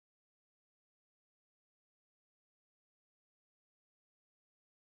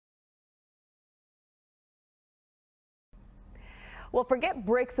Well, forget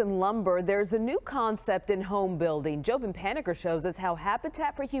bricks and lumber. There's a new concept in home building. Jobin Panicker shows us how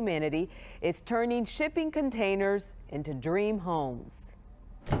Habitat for Humanity is turning shipping containers into dream homes.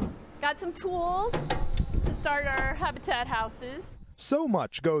 Got some tools to start our Habitat houses. So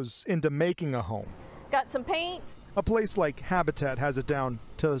much goes into making a home. Got some paint. A place like Habitat has it down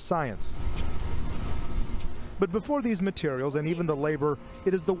to science. But before these materials and even the labor,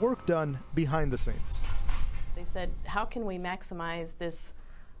 it is the work done behind the scenes. They said, how can we maximize this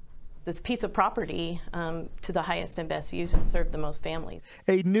piece of property to the highest and best use and serve the most families?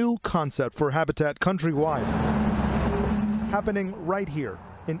 A new concept for Habitat countrywide, happening right here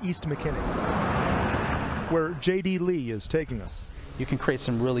in East Mckinney, where J.D. Lee is taking us. You can create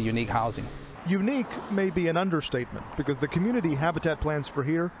some really unique housing. Unique may be an understatement because the community Habitat plans for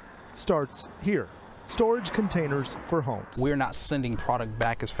here starts here. Storage containers for homes. We're not sending product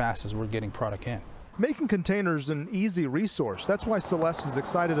back as fast as we're getting product in. Making containers an easy resource. That's why Celeste is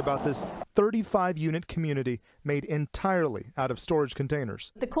excited about this 35-unit community made entirely out of storage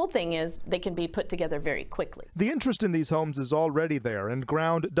containers. The cool thing is they can be put together very quickly. The interest in these homes is already there, and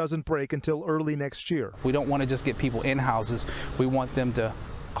ground doesn't break until early next year. We don't want to just get people in houses. We want them to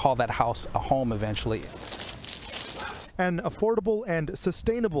call that house a home eventually. An affordable and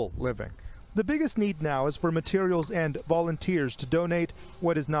sustainable living. The biggest need now is for materials and volunteers to donate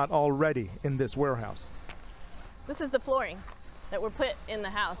what is not already in this warehouse. This is the flooring that we're put in the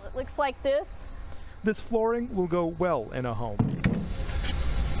house. It looks like this. This flooring will go well in a home.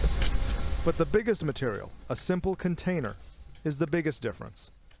 But the biggest material, a simple container, is the biggest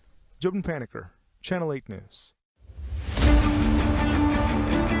difference. Jobin Panicker, Channel 8 News.